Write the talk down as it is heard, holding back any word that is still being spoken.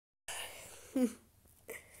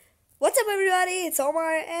What's up, everybody? It's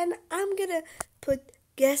Omar, and I'm gonna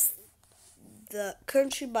guess the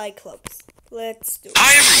country by clubs. Let's do it.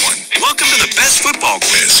 Hi, everyone. Welcome to the best football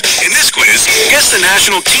quiz. In this quiz, guess the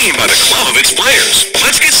national team by the club of its players.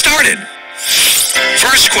 Let's get started.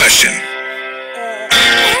 First question. It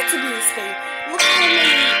had to be Spain. Look how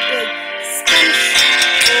many Spanish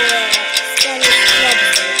clubs there.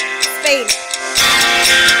 Spain.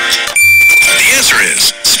 The answer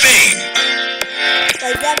is Spain.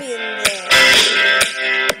 Like that being there.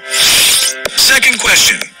 Second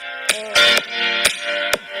question.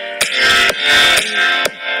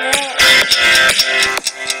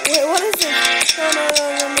 Wait, what is it? No.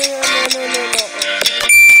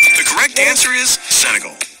 The correct answer is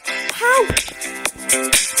Senegal. How?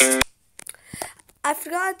 I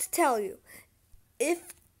forgot to tell you. If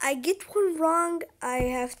I get one wrong, I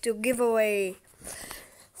have to give away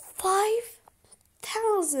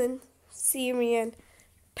 5,000 Syrian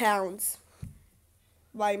pounds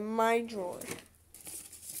by my drawer.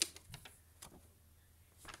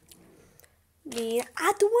 Me,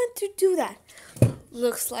 I don't want to do that.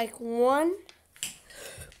 Looks like one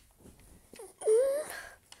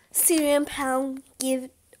Syrian pound give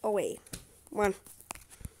away. One.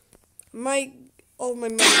 All my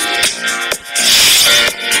money.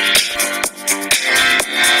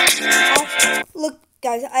 Look,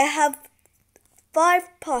 guys, I have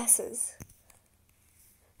 5 passes.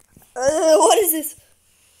 What is this?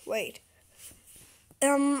 Wait.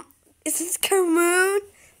 Is this Cameroon?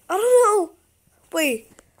 I don't know. Wait.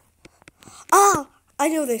 Ah, I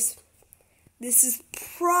know this. This is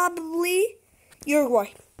probably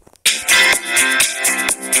Uruguay.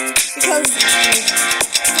 Because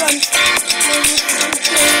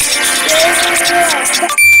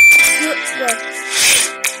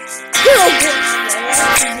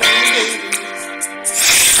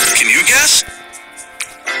Can you guess?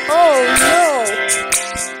 Oh no!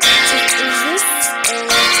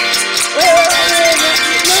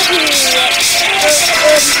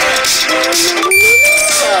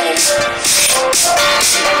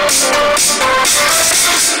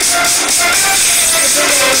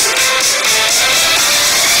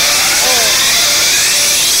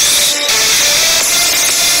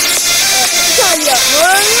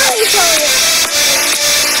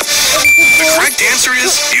 The correct answer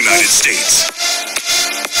is United States.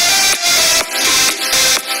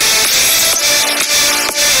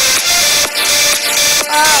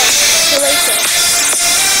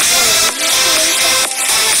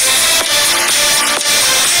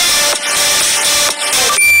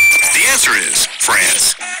 The answer is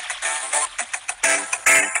France.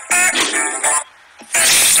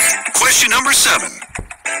 Question number 7.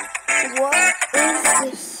 What is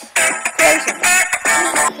this?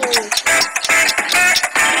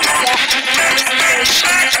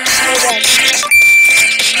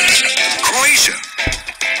 Croatia.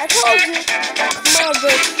 I told you. Come on,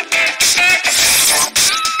 bitch.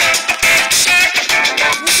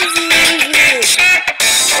 This is easy.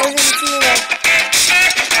 Argentina.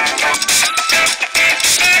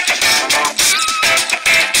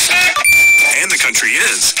 And the country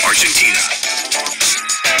is Argentina.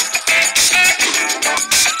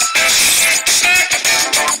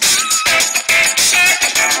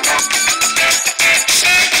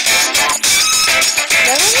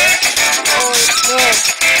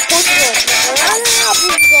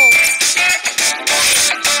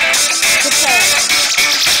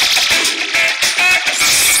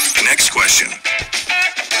 Next question.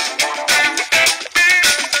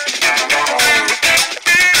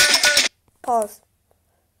 Pause.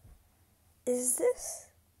 Is this?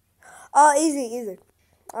 Easy.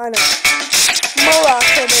 I know.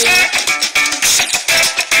 Morocco, baby.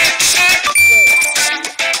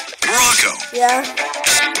 Morocco. Yeah.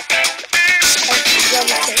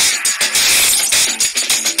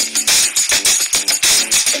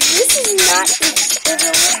 If this is not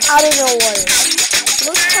equivalent, I don't know what it is.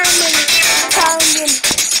 Look how many Italian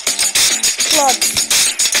clubs.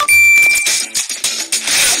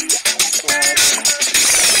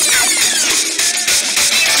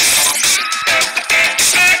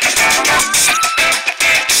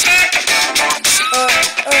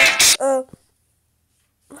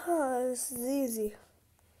 This is easy.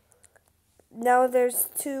 Now there's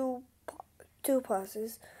two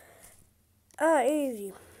passes.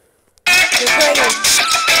 Easy. Ukraine.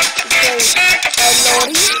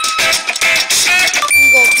 Lori.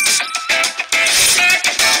 Go.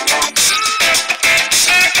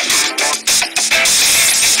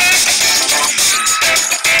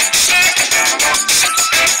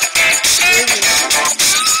 Easy.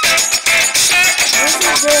 This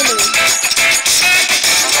is Germany.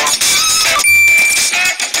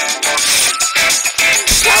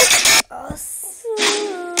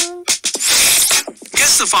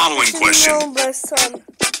 following question. No, but son.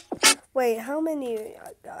 Wait, how many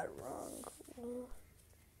I got wrong?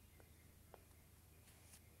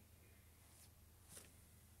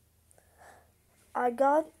 I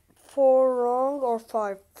got 4 wrong or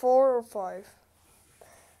 5? 4 or 5?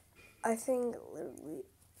 I think literally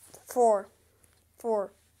 4.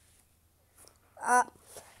 4.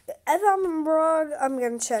 If I'm wrong, I'm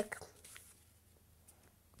gonna check.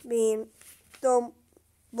 Don't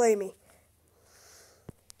blame me.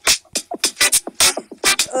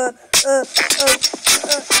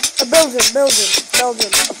 Belgium.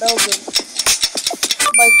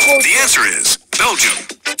 My quote. The answer is Belgium.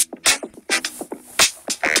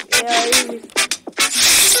 Yeah, easy.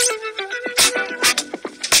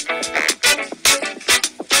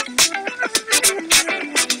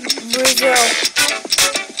 Brazil.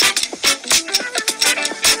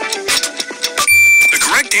 The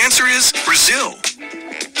correct answer is Brazil.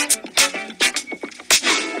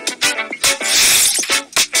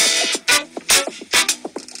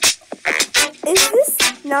 Is this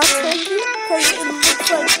not Turkey? Because it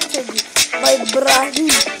looks like Turkey. By Brahim.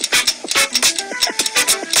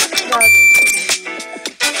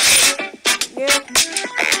 Yeah.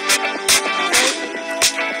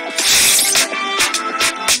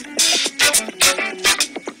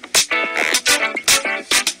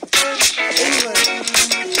 England.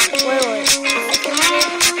 Wait.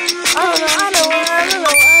 I don't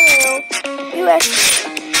know. US.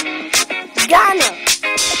 Ghana.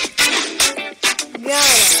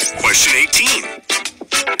 Question 18.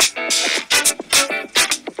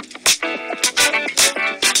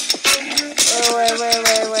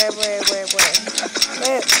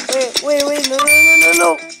 Wait,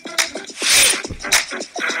 no.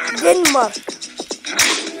 Denmark.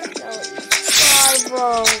 5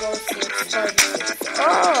 wrong or 6,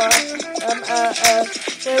 5, 6.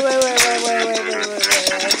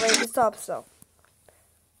 Wait, stop.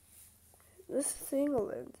 This is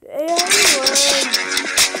England. I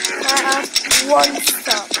asked 1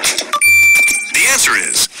 stop. The answer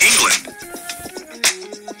is England.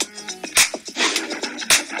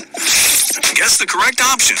 Guess the correct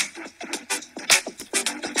option.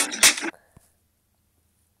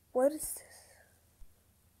 What is this?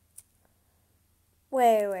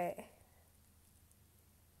 Wait.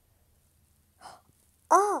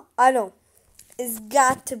 Oh, I know. It's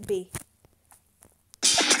got to be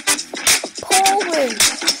Poland.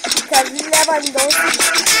 Because Lewandowski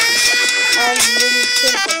and really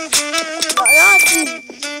simple.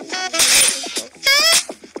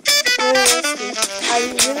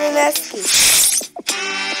 Zelensky.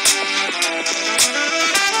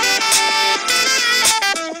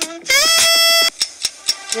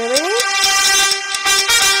 Really?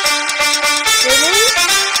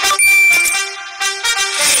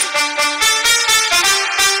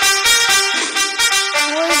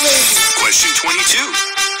 Question 22.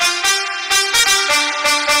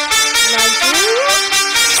 Nigeria?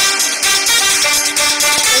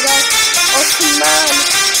 Osman.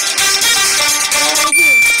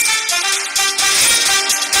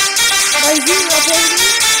 Nigeria, baby.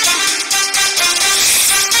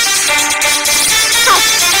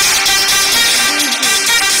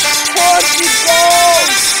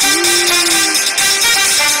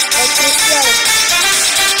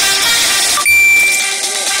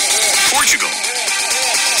 Portugal. Portugal.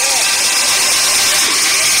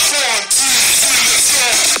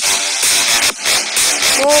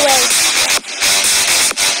 Norway.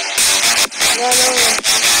 No.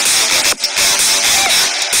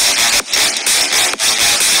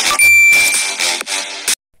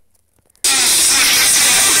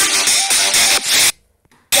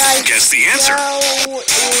 Guess the answer. Wait.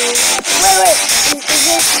 Is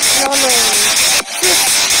this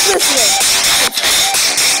Switzerland?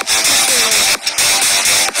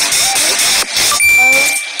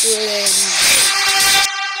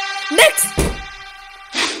 Next!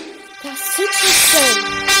 That's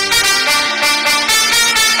 6%.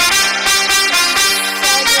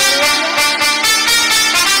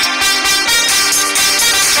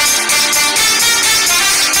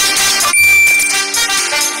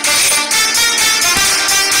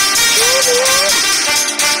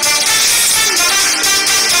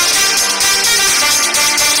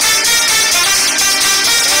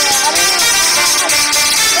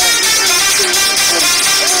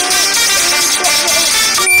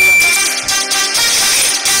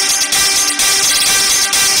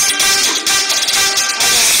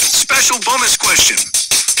 Special bonus question.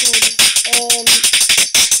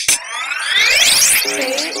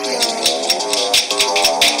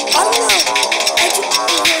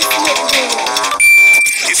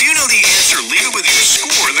 If you know the answer, leave it with your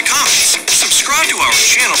score in the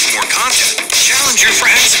channel for more content, challenge your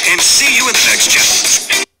friends, and see you in the next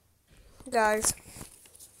challenge. Guys,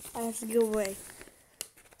 I have to give away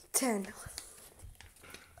 10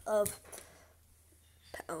 of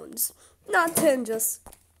pounds. Not 10, just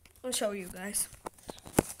I'll show you guys.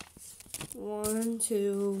 1,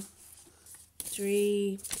 2,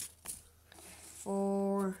 3,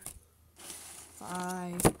 4,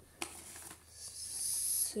 5,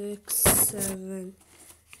 6, 7,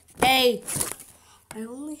 8. I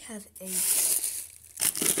only have 8.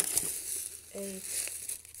 8,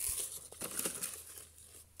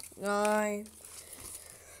 9,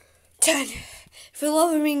 10. If you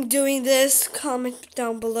love me doing this, comment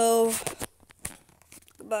down below.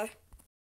 Goodbye.